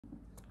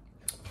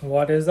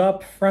What is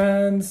up,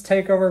 friends,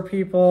 takeover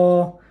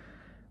people,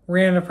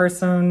 random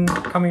person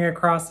coming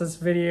across this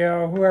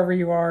video, whoever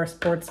you are,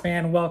 sports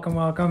fan, welcome,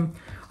 welcome.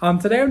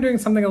 Today I'm doing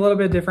something a little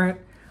bit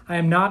different. I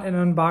am not an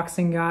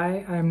unboxing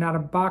guy. I am not a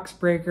box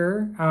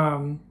breaker,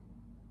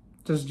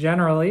 just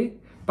generally.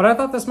 But I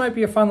thought this might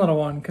be a fun little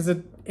one because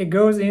it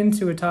goes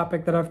into a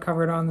topic that I've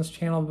covered on this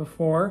channel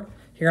before,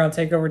 here on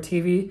Takeover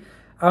TV.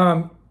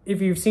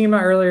 If you've seen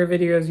my earlier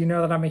videos, you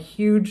know that I'm a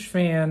huge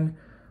fan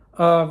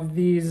of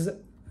these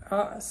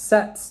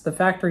sets, the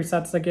factory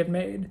sets that get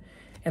made.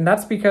 And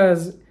that's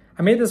because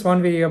I made this one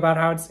video about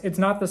how it's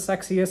not the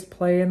sexiest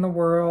play in the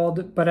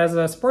world, but as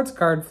a sports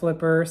card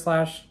flipper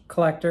slash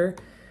collector,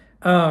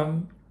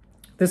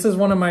 this is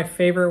one of my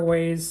favorite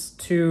ways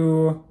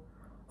to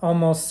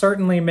almost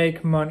certainly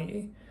make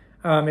money.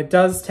 It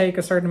does take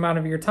a certain amount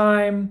of your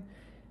time.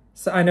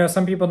 So I know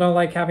some people don't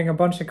like having a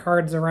bunch of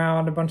cards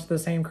around, a bunch of the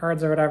same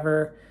cards or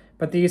whatever,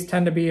 but these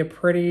tend to be a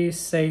pretty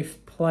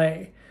safe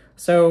play.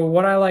 So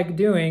what I like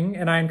doing,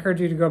 and I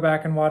encourage you to go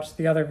back and watch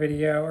the other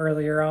video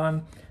earlier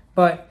on,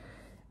 but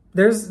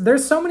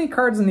there's so many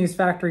cards in these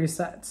factory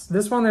sets.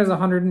 This one, there's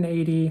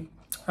 180.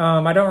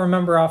 I don't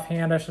remember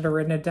offhand. I should have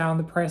written it down,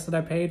 the price that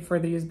I paid for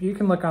these, but you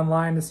can look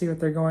online to see what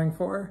they're going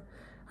for.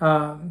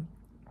 And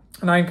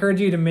I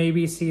encourage you to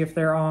maybe see if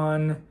they're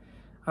on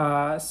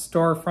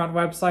storefront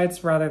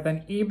websites rather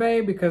than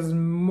eBay, because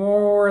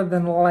more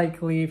than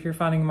likely, if you're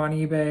finding them on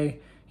eBay,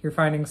 you're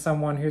finding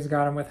someone who's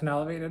got them with an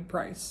elevated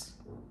price.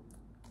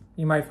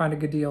 You might find a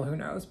good deal, who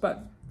knows,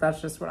 but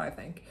that's just what I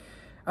think.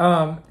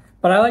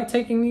 But I like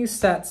taking these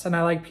sets and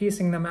I like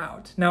piecing them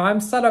out. Now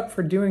I'm set up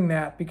for doing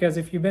that because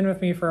if you've been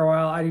with me for a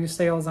while, I do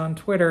sales on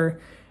Twitter,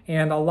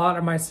 and a lot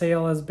of my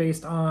sale is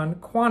based on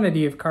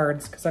quantity of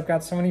cards because I've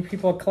got so many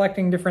people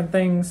collecting different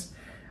things.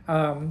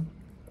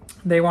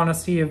 They want to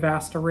see a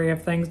vast array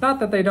of things. Not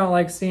that they don't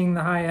like seeing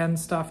the high-end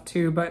stuff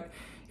too, but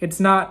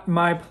it's not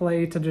my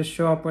play to just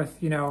show up with,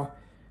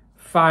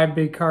 5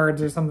 big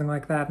cards or something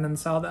like that and then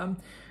sell them.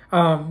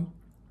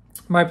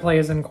 My play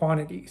is in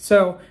quantity.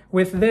 So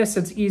with this,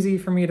 it's easy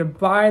for me to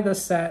buy the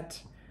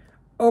set,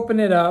 open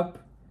it up,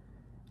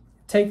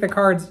 take the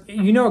cards.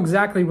 You know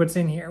exactly what's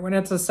in here. When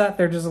it's a set,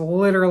 they're just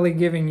literally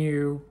giving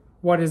you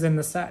what is in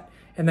the set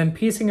and then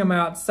piecing them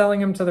out, selling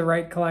them to the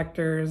right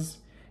collectors,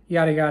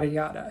 yada, yada,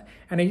 yada.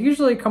 And they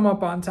usually come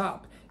up on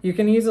top. You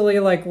can easily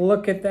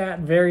look at that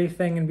very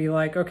thing and be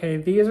like, okay,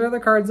 these are the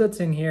cards that's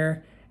in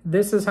here.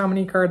 This is how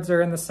many cards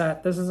are in the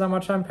set. This is how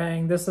much I'm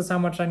paying. This is how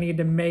much I need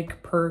to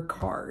make per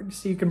card.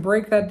 So you can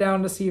break that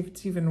down to see if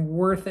it's even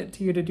worth it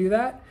to you to do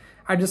that.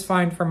 I just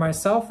find for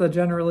myself that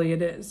generally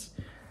it is.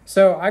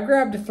 So I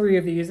grabbed 3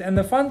 of these. And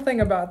the fun thing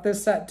about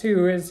this set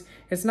too is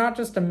it's not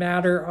just a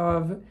matter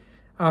of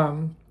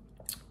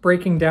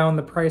breaking down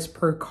the price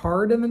per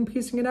card and then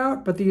piecing it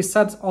out, but these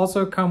sets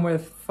also come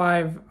with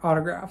 5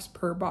 autographs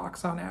per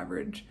box on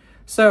average.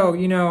 So,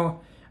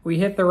 we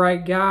hit the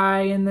right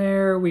guy in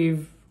there,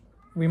 we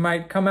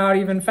might come out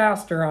even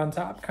faster on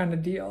top kind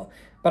of deal.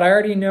 But I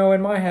already know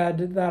in my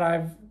head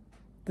that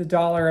the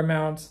dollar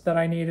amount that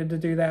I needed to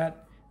do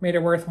that made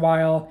it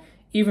worthwhile,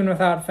 even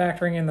without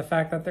factoring in the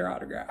fact that they're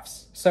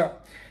autographs. So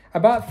I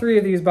bought 3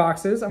 of these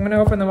boxes. I'm going to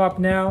open them up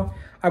now.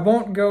 I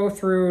won't go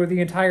through the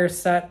entire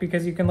set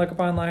because you can look up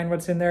online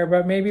what's in there,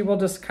 but maybe we'll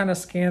just kind of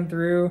scan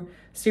through,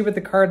 see what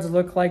the cards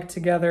look like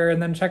together, and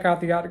then check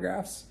out the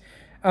autographs.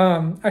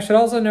 I should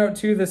also note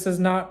too, this is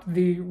not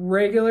the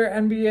regular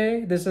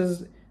NBA. This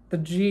is the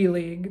G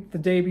League, the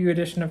debut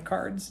edition of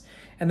cards.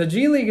 And the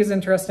G League is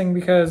interesting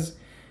because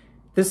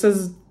this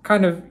is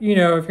kind of,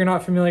 if you're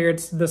not familiar,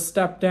 it's the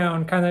step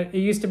down it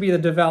used to be the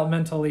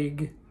developmental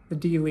league, the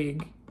D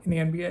League in the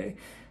NBA.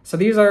 So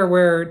these are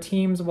where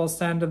teams will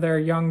send their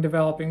young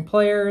developing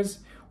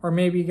players, or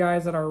maybe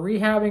guys that are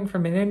rehabbing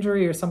from an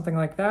injury or something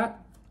like that.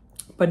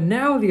 But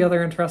now the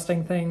other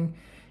interesting thing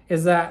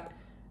is that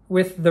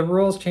with the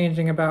rules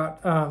changing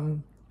about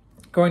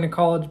going to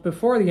college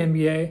before the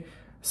NBA,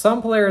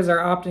 some players are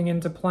opting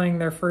into playing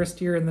their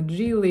first year in the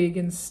G League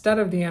instead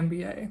of the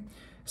NBA.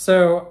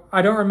 So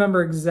I don't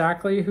remember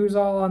exactly who's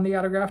all on the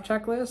autograph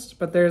checklist,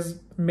 but there's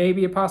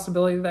maybe a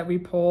possibility that we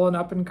pull an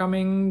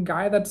up-and-coming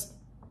guy that's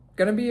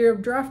going to be a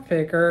draft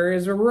pick or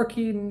is a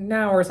rookie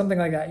now or something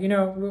like that.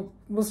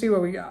 We'll see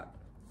what we got.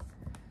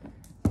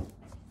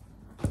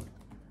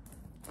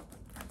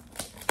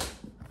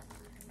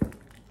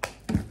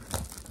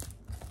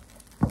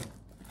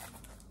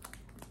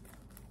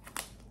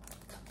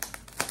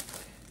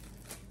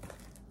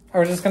 I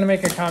was just going to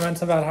make a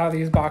comment about how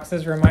these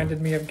boxes reminded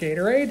me of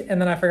Gatorade,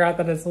 and then I forgot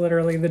that it's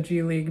literally the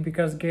G League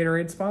because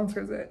Gatorade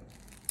sponsors it.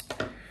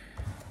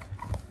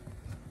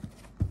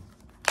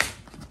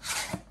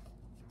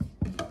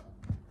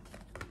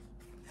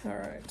 All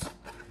right.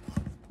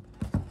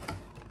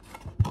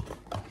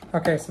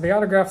 Okay, so the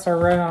autographs are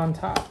right on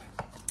top.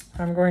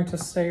 I'm going to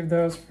save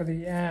those for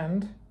the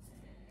end.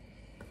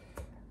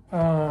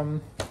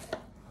 Might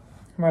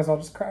as well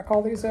just crack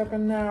all these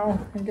open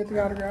now and get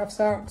the autographs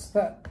out so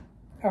that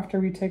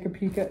after we take a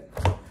peek at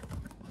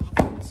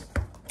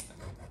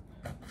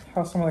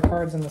how some of the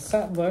cards in the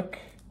set look,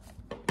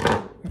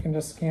 we can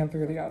just scan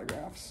through the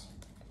autographs.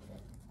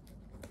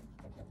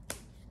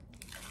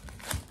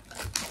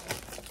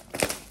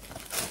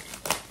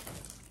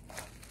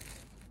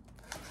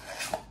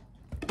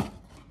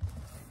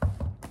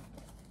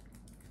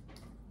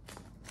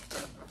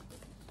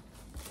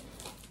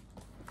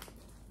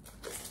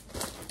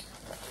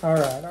 All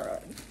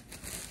right.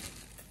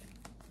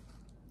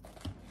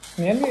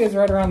 The NBA is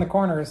right around the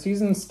corner.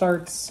 Season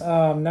starts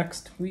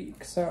next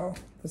week, so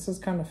this is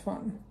kind of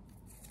fun.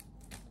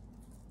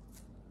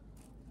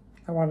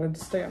 I wanted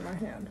to stay on my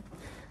hand.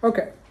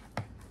 Okay,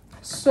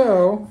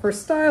 so for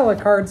style of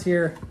cards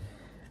here,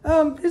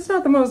 it's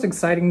not the most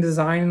exciting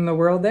design in the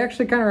world. They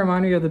actually kind of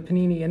remind me of the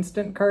Panini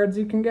instant cards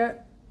you can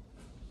get.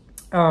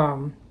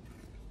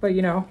 But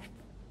you know,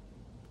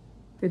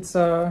 it's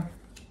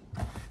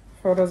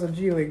photos of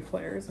G League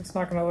players. It's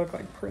not going to look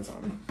like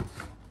Prism.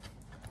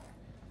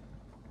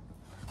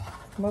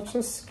 Let's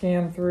just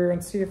scan through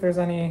and see if there's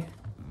any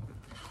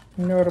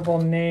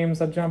notable names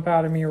that jump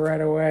out at me right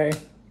away.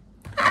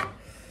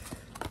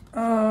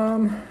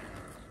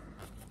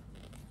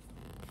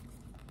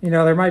 You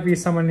know, there might be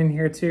someone in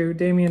here too.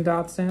 Damian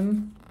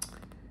Dotson.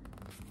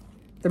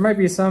 There might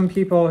be some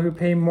people who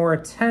pay more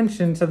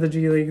attention to the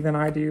G League than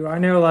I do. I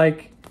know,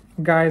 like,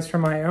 guys from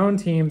my own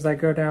teams that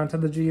go down to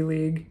the G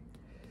League.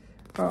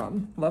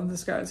 Love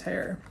this guy's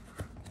hair.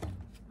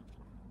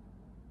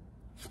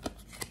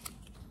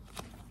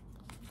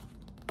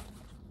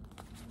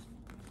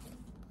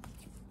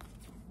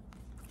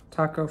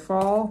 Taco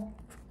Fall.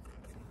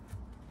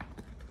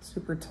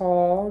 Super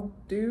tall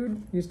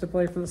dude. Used to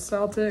play for the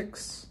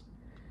Celtics.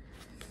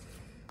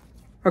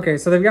 Okay,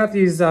 so they've got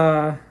these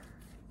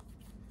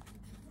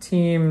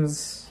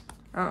teams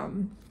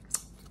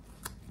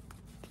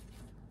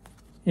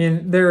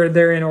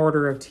they're in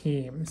order of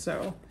team,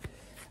 so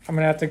I'm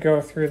gonna have to go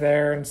through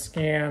there and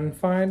scan,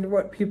 find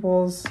what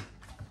people's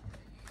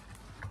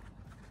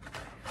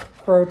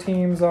pro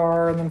teams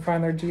are, and then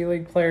find their G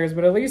League players,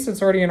 but at least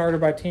it's already in order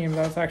by team.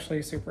 That's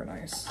actually super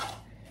nice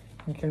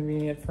and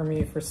convenient for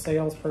me for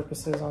sales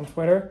purposes on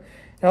Twitter.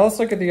 Now let's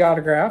look at the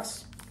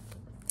autographs.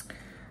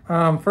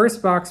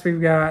 First box,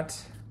 we've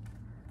got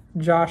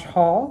Josh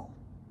Hall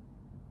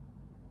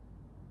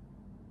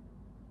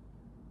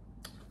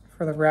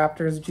for the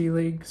Raptors G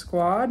League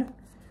squad.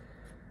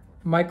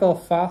 Michael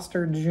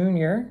Foster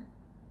Jr.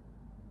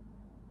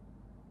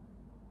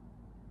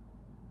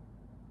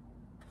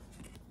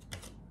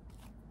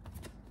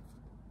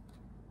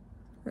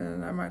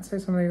 And I might say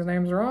some of these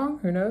names wrong,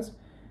 who knows?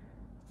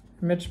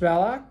 Mitch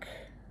Balak.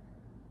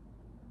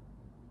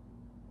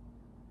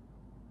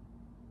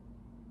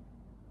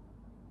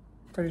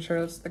 Pretty sure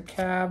that's the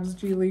Cavs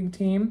G League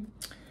team.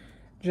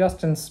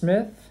 Justin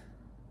Smith.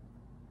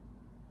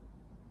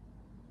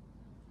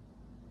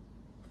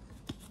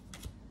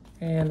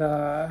 And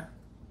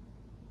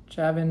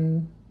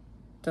Javin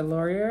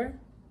Delorier.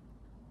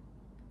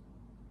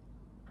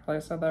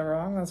 Probably said that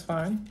wrong, that's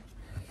fine.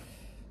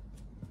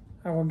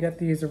 I will get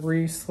these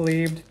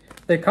re-sleeved.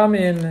 They come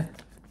in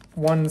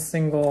one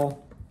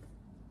single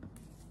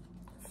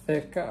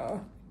thick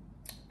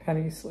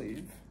penny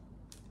sleeve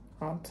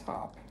on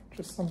top.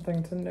 Just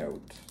something to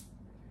note.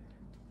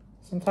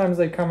 Sometimes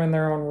they come in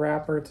their own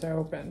wrapper to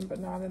open, but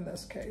not in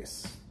this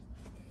case.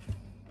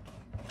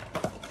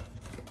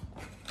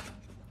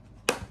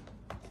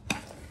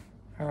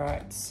 All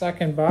right,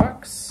 second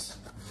box.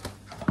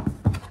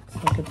 Let's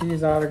look at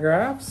these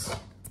autographs.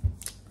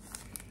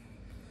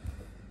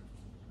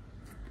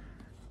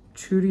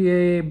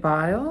 Chudier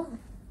Bile,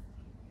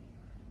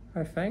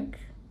 I think,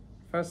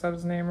 if I said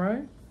his name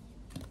right.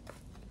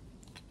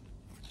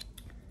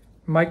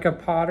 Micah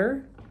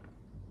Potter.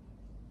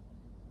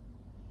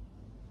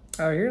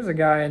 Oh, here's a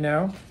guy I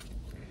know.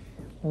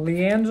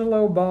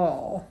 LiAngelo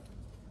Ball.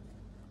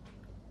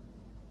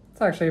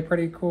 It's actually a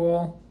pretty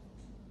cool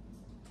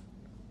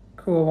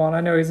one.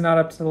 I know he's not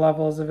up to the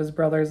levels of his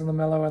brothers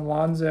LaMelo and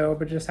Lonzo,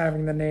 but just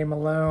having the name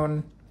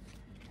alone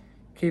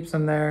keeps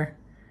him there.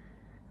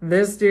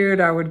 This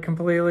dude, I would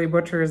completely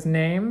butcher his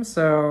name,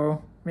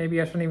 so maybe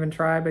I shouldn't even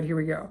try, but here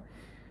we go.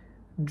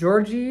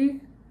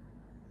 Georgi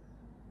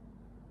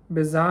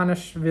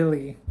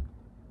Bizanishvili.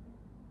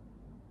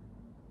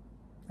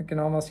 I can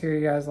almost hear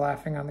you guys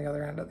laughing on the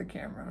other end of the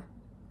camera.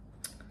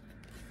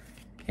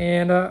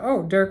 And,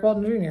 oh, Derek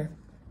Walton Jr.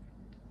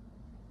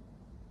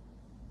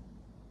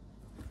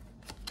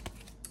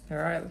 All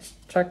right, let's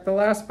check the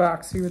last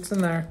box, see what's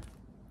in there.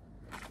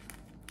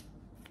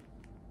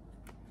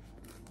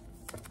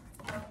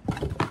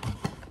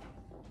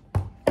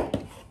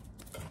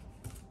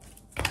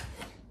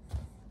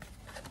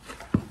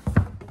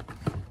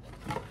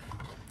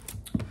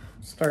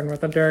 Starting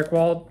with the Derek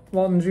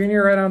Walton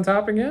Jr. right on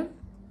top again.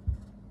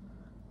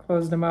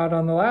 Closed him out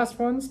on the last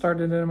one,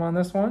 started him on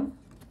this one.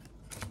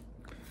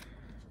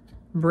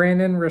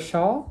 Brandon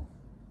Rashall.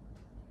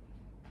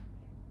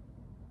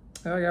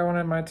 Oh, I got one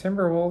of my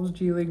Timberwolves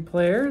G League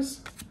players.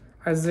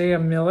 Isaiah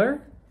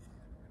Miller.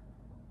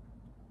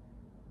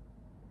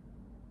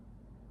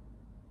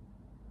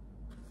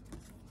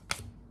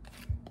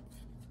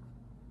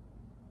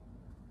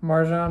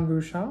 Marjan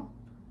Bouchon.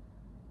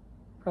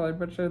 Probably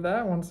butchered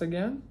that once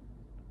again.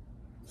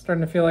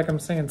 Starting to feel like I'm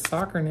saying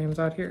soccer names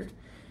out here.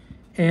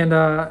 And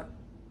I'm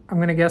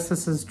gonna guess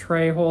this is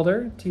tray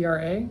holder,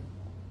 TRA.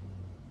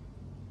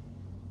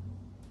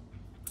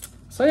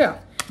 So yeah,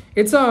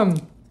 it's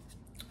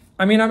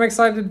I mean, I'm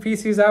excited to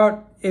piece these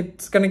out.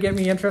 It's gonna get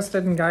me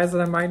interested in guys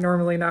that I might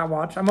normally not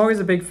watch. I'm always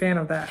a big fan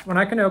of that. When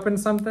I can open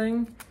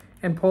something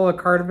and pull a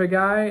card of a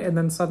guy and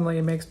then suddenly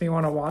it makes me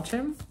want to watch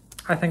him,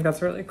 I think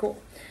that's really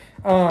cool.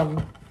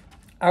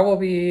 I will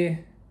be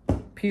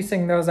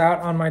piecing those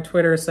out on my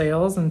Twitter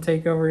sales and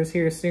takeovers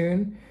here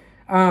soon.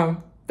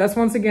 That's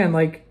once again,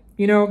 like,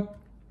 you know,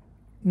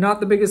 not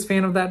the biggest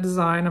fan of that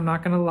design, I'm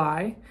not gonna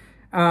lie.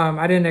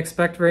 I didn't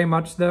expect very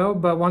much though,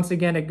 but once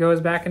again, it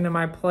goes back into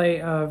my play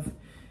of,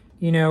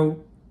 you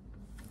know,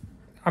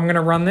 I'm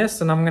gonna run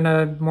this and I'm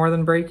gonna more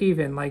than break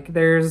even. Like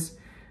there's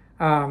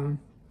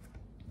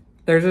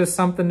just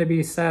something to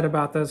be said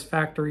about those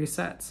factory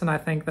sets, and I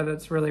think that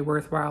it's really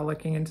worthwhile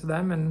looking into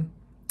them, and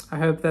I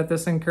hope that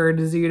this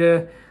encourages you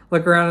to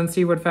look around and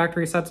see what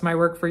factory sets might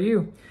work for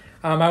you.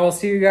 I will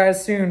see you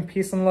guys soon.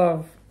 Peace and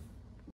love.